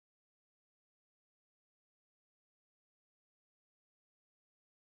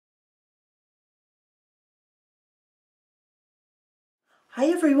Hi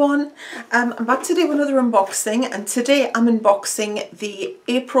everyone, I'm back to do another unboxing, and today I'm unboxing the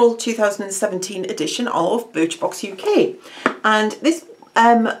April 2017 edition of Birchbox UK. And this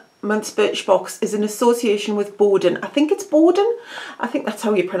month's Birchbox is in association with Boden. I think it's Boden, I think that's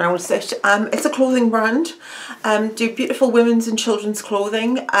how you pronounce it. It's a clothing brand, do beautiful women's and children's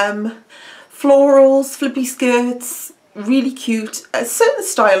clothing, florals, flippy skirts, really cute. A certain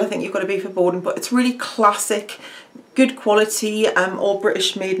style I think you've got to be for Boden, but it's really classic, good quality, all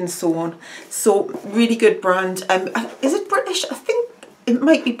British made and so on. So really good brand. Is it British? I think it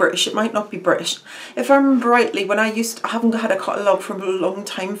might be British, it might not be British. If I remember rightly, when I haven't had a catalogue for a long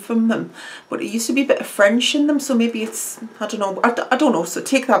time from them, but it used to be a bit of French in them, so maybe it's, I don't know, I don't know, so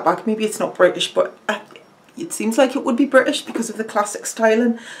take that back, maybe it's not British, but it seems like it would be British because of the classic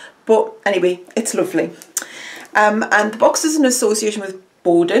styling. But anyway, it's lovely. And the box is in association with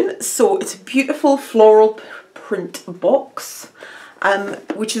Boden, so it's a beautiful floral print box,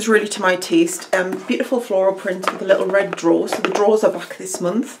 which is really to my taste. Beautiful floral print with a little red drawer, so the drawers are back this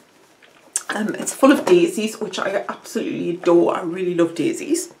month. It's full of daisies, which I absolutely adore. I really love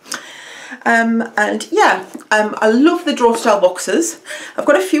daisies. And yeah, I love the drawer style boxes. I've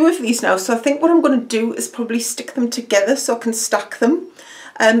got a few of these now, so I think what I'm going to do is probably stick them together so I can stack them,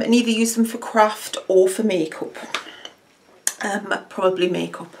 and either use them for craft or for makeup. Probably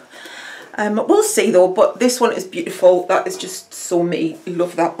makeup. We'll see though, but this one is beautiful. That is just so me.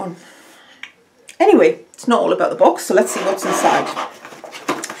 Love that one. Anyway, it's not all about the box, so let's see what's inside.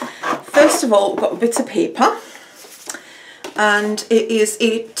 First of all, we've got bits of paper, and it is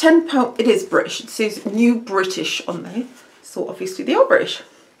a £10, it is British, it says New British on there, so obviously they are British.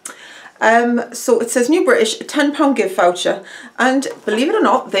 So it says New British, a £10 gift voucher, and believe it or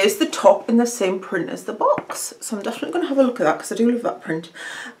not, there's the top in the same print as the box. So I'm definitely going to have a look at that because I do love that print.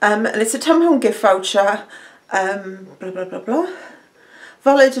 And it's a £10 gift voucher, blah, blah, blah, blah.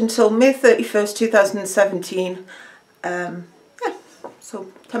 Valid until May 31st, 2017. Yeah,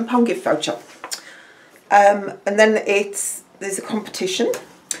 so £10 gift voucher. And then there's a competition.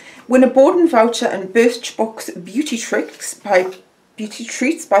 Win a Boden voucher and Birchbox beauty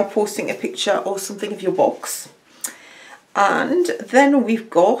treats by posting a picture or something of your box. And then we've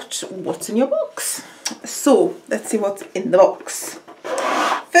got what's in your box. So let's see what's in the box.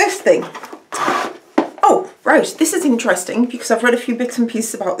 First thing, oh right, this is interesting because I've read a few bits and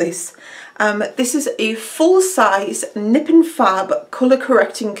pieces about this. This is a full-size Nip and Fab colour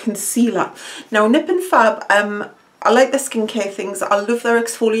correcting concealer. Now Nip and Fab, I like their skincare things. I love their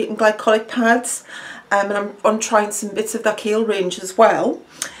exfoliating glycolic pads. And I'm on trying some bits of their Kale range as well.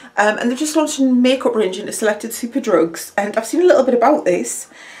 And they've just launched a makeup range into selected super drugs. And I've seen a little bit about this.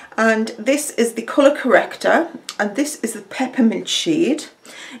 And this is the colour corrector. And this is the Peppermint shade.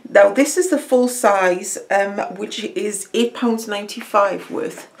 Now this is the full size, which is £8.95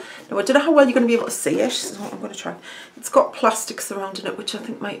 worth. Now I don't know how well you're going to be able to see it, so I'm going to try. It's got plastic surrounding it, which I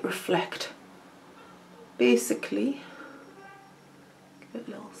think might reflect. Basically, give it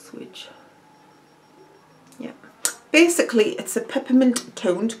a little switch. Yeah, basically it's a peppermint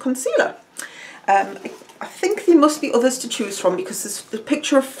toned concealer. I think there must be others to choose from because there's the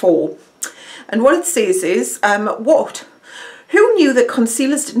picture of 4. And what it says is, who knew that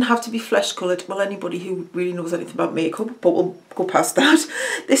concealers didn't have to be flesh coloured? Well, anybody who really knows anything about makeup, but we'll go past that.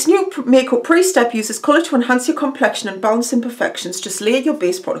 This new makeup pre-step uses colour to enhance your complexion and balance imperfections. Just layer your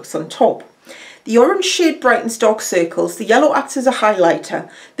base products on top. The orange shade brightens dark circles, the yellow acts as a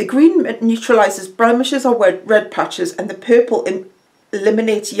highlighter, the green neutralises blemishes or red patches, and the purple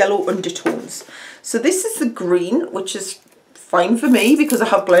eliminates yellow undertones. So this is the green, which is fine for me because I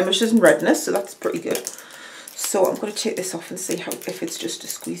have blemishes and redness, so that's pretty good. So I'm going to take this off and see if it's just a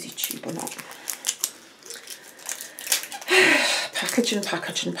squeezy tube or not. Packaging,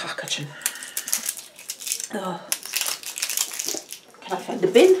 packaging, packaging. Oh. Can I find a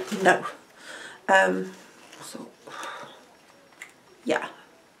bin? No. So yeah,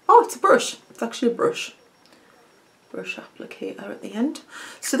 oh, it's a brush. It's actually a brush applicator at the end,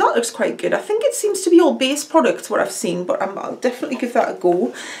 so that looks quite good. I think it seems to be all base products what I've seen, but I'll definitely give that a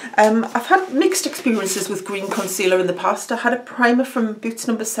go. I've had mixed experiences with green concealer in the past. I had a primer from Boots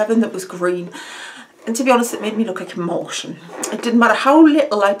No. 7 that was green, and to be honest, it made me look like a Martian. It didn't matter how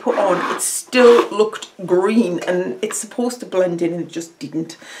little I put on, it still looked green, and it's supposed to blend in and it just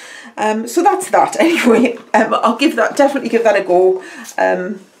didn't. So that's that. Anyway, I'll definitely give that a go,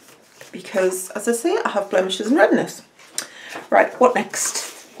 because as I say, I have blemishes and redness. Right, what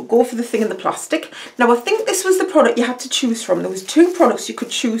next? We'll go for the thing in the plastic. Now I think this was the product you had to choose from. There was 2 products you could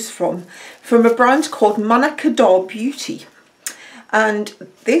choose from a brand called Manna Kadar Beauty. And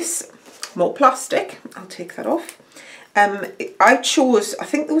this, more plastic, I'll take that off. I chose, I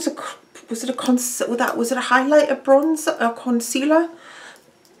think there was a, was it a highlighter bronze or concealer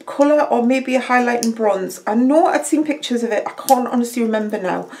colour, or maybe a highlighting bronze. I know I'd seen pictures of it, I can't honestly remember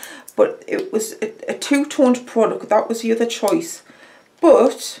now, but it was a two-toned product. That was the other choice.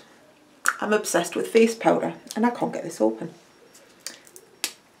 But I'm obsessed with face powder and I can't get this open.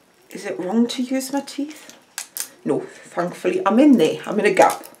 Is it wrong to use my teeth? No, thankfully I'm in there, I'm in a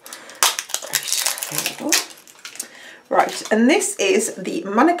gap. Right, there we go. Right, and this is the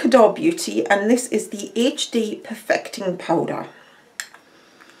Manna Kadar Beauty, and this is the HD Perfecting Powder.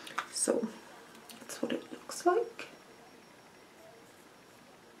 So that's what it looks like.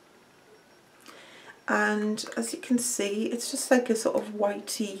 And as you can see, it's just like a sort of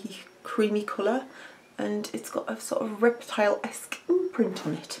whitey, creamy colour, and it's got a sort of reptile-esque imprint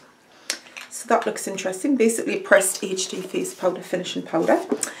on it. So that looks interesting. Basically a pressed HD face powder, finishing powder.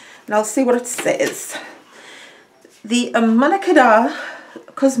 And I'll see what it says. The Manna Kadar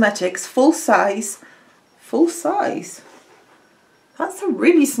Cosmetics full size. That's a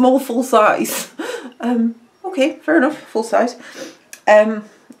really small full size. Okay, fair enough, full size. Manna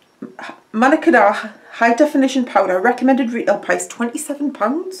Kadar high definition powder, recommended retail price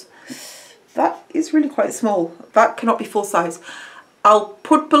 £27. That is really quite small. That cannot be full size. I'll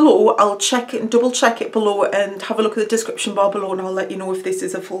put below, I'll check it and double check it below and have a look at the description bar below, and I'll let you know if this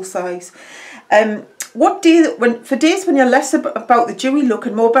is a full size. For days when you're less about the dewy look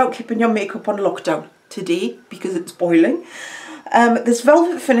and more about keeping your makeup on lockdown, today, because it's boiling, this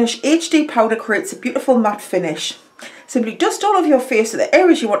velvet finish HD powder creates a beautiful matte finish. Simply dust all over your face at the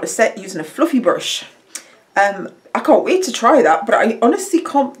areas you want to set using a fluffy brush. I can't wait to try that, but I honestly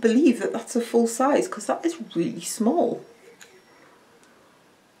can't believe that that's a full size, because that is really small.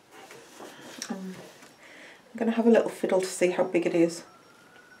 I'm going to have a little fiddle to see how big it is.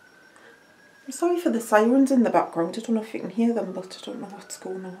 I'm sorry for the sirens in the background. I don't know if you can hear them, but I don't know what's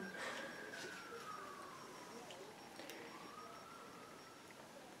going on.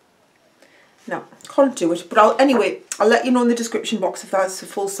 No, can't do it, but anyway, I'll let you know in the description box if that's a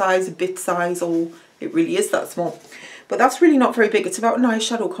full size, a bit size, or it really is that small. But that's really not very big. It's about an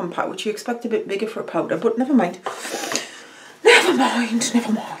eyeshadow compact, which you expect a bit bigger for a powder, but never mind. Never mind,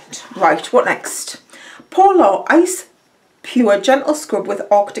 never mind. Right, what next? Polaar Ice Pure Gentle Scrub with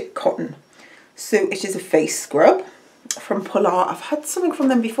Arctic Cotton. So it is a face scrub from Polaar. I've had something from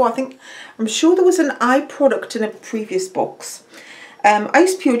them before. I'm sure there was an eye product in a previous box.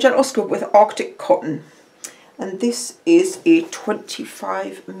 Ice Pure Gentle Scrub with Arctic Cotton. And this is a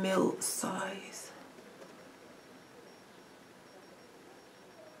 25ml size.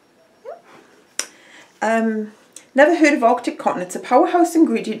 Never heard of Arctic Cotton. It's a powerhouse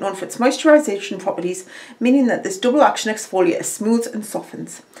ingredient known for its moisturisation properties, meaning that this double action exfoliator smooths and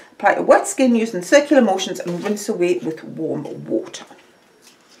softens. Apply to wet skin using circular motions and rinse away with warm water.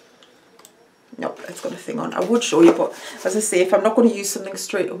 Nope, it's got a thing on. I would show you, but as I say, if I'm not going to use something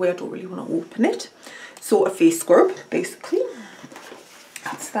straight away, I don't really want to open it. So a face scrub, basically.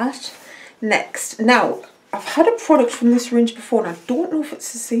 That's that. Next, now, I've had a product from this range before, and I don't know if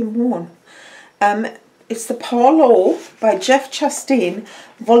it's the same one. It's the Parlor by Chastain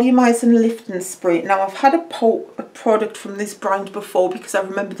Volumizing Lifting Spray. Now, I've had a product from this brand before because I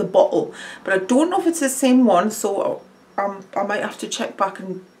remember the bottle, but I don't know if it's the same one, so I might have to check back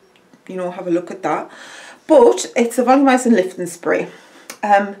and, you know, have a look at that. But it's a volumizing lifting spray.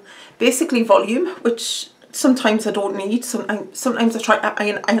 Basically volume, which sometimes I don't need. Sometimes I try to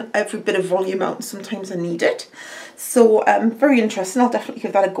iron every bit of volume out, and sometimes I need it. So very interesting. I'll definitely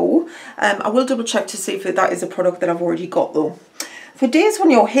give that a go. I will double check to see if that is a product that I've already got though. For days when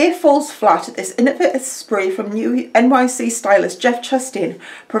your hair falls flat, this innovative spray from new NYC stylist Chastain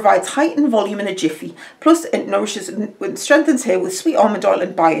provides height and volume in a jiffy. Plus it nourishes and strengthens hair with sweet almond oil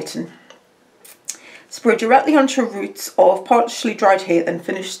and biotin. Spray directly onto roots of partially dried hair, then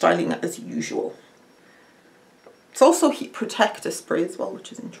finish styling as usual. It's also heat protector spray as well,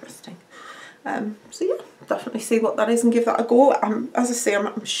 which is interesting. So yeah, definitely see what that is and give that a go. As I say,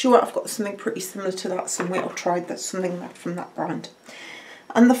 I'm sure I've got something pretty similar to that somewhere, or tried that something from that brand.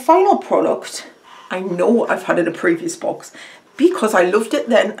 And the final product, I know I've had in a previous box because I loved it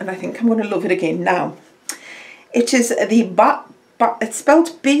then, and I think I'm going to love it again now. It is the it's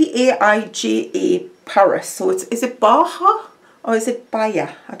spelled B-A-I-J-A Paris. So is it Baija or is it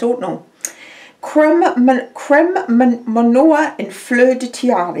Baija? I don't know. Creme, Moana and Fleur de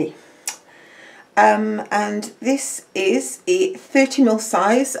Tiare. And this is a 30ml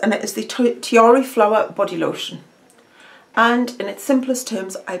size, and it is the Tiare Flower Body Lotion. And in its simplest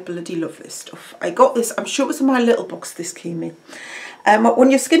terms, I bloody love this stuff. I got this, I'm sure it was in my little box this came in. When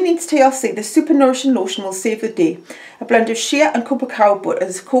your skin needs TLC, the super nourishing lotion will save the day. A blend of shea and cacao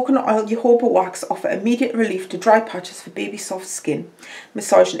butters, coconut oil, jojoba wax offer immediate relief to dry patches for baby soft skin.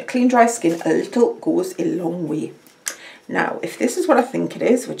 Massaging a clean dry skin, a little goes a long way. Now, if this is what I think it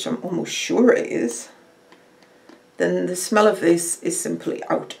is, which I'm almost sure it is, then the smell of this is simply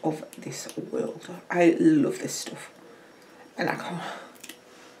out of this world. I love this stuff. And I can't...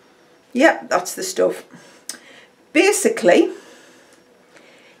 Yep, that's the stuff. Basically,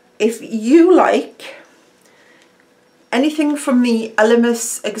 if you like anything from the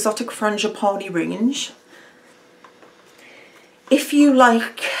Elemis Exotic Frangipani range, if you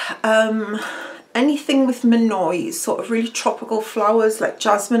like anything with Minoy, sort of really tropical flowers like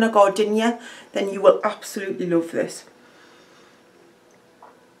jasmine or gardenia, then you will absolutely love this.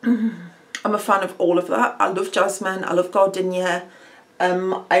 I'm a fan of all of that. I love jasmine, I love gardenia,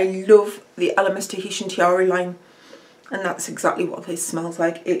 I love the Elemis Tahitian Tiare line, and that's exactly what this smells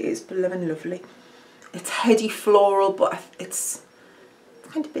like. It is blooming lovely. It's heady floral, but it's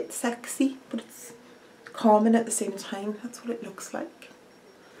kind of a bit sexy, but it's calming at the same time. That's what it looks like.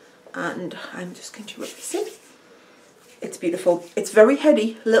 And I'm just going to rub this in. It's beautiful. It's very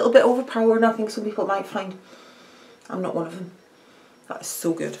heady, a little bit overpowering, I think some people might find. I'm not one of them. That is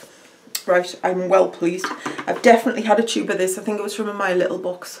so good. Right, I'm well pleased. I've definitely had a tube of this. I think it was from my little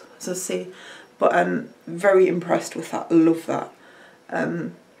box, as I say. But I'm very impressed with that. I love that.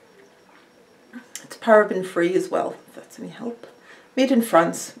 It's paraben free as well, if that's any help. Made in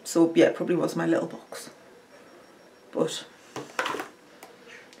France, so yeah, it probably was my little box. But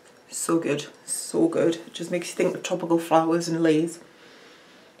so good, so good. It just makes you think of tropical flowers and leaves.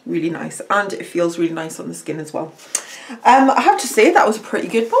 Really nice, and it feels really nice on the skin as well. I have to say that was a pretty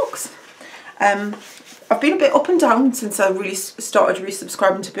good box. I've been a bit up and down since I really started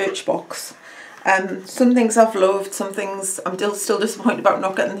resubscribing to Birchbox. Some things I've loved, some things I'm still disappointed about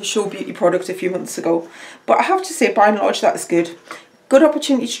not getting the Show Beauty product a few months ago. But I have to say, by and large, that's good. Good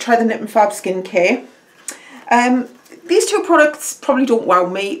opportunity to try the Nip and Fab skincare. These two products probably don't wow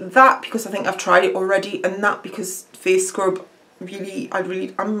me. That because I think I've tried it already, and that because face scrub, I'm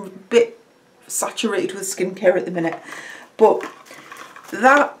a bit saturated with skincare at the minute. But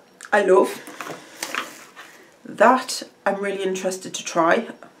that I love. That I'm really interested to try.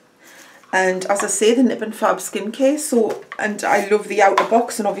 And as I say, the Nip and Fab skincare, so, and I love the outer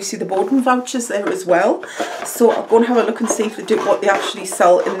box and obviously the Bowden vouchers there as well. So I'll go and have a look and see if they do what they actually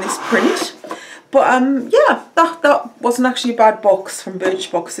sell in this print. But yeah, that wasn't actually a bad box from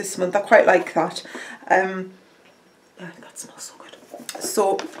Birchbox this month. I quite like that. Yeah, that smells so good.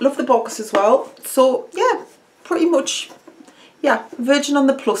 So love the box as well. So yeah, pretty much, yeah, virgin on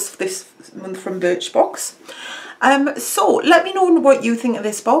the plus this month from Birchbox. So let me know what you think of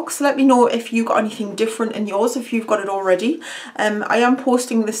this box. Let me know if you got anything different in yours, if you've got it already. I am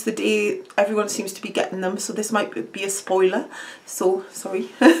posting this the day everyone seems to be getting them, so this might be a spoiler, so sorry.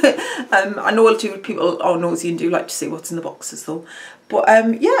 I know people are nosy and do like to see what's in the boxes though. But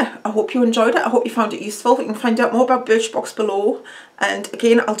yeah, I hope you enjoyed it. I hope you found it useful. You can find out more about Birchbox below, and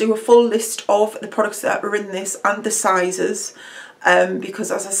again I'll do a full list of the products that are in this and the sizes.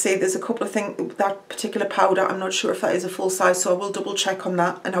 Because as I say, there's a couple of things, that particular powder, I'm not sure if that is a full size, so I will double check on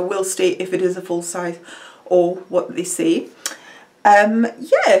that, and I will state if it is a full size or what they say.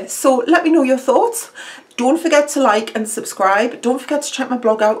 Yeah, so let me know your thoughts. Don't forget to like and subscribe. Don't forget to check my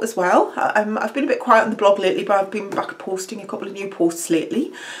blog out as well. I've been a bit quiet on the blog lately, but I've been back posting a couple of new posts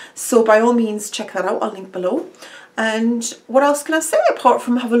lately. So by all means, check that out. I'll link below. And what else can I say apart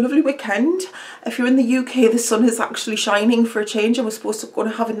from have a lovely weekend? If you're in the UK, the sun is actually shining for a change, and we're supposed to go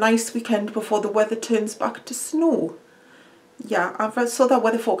and have a nice weekend before the weather turns back to snow. Yeah, I saw that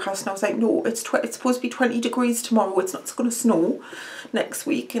weather forecast and I was like, no, it's supposed to be 20 degrees tomorrow. It's not going to snow next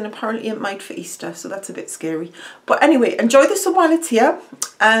week, and apparently it might for Easter, so that's a bit scary. But anyway, enjoy the sun while it's here,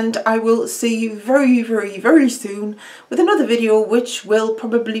 and I will see you very, very, very soon with another video, which will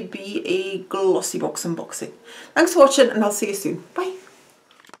probably be a glossy box unboxing. Thanks for watching, and I'll see you soon. Bye.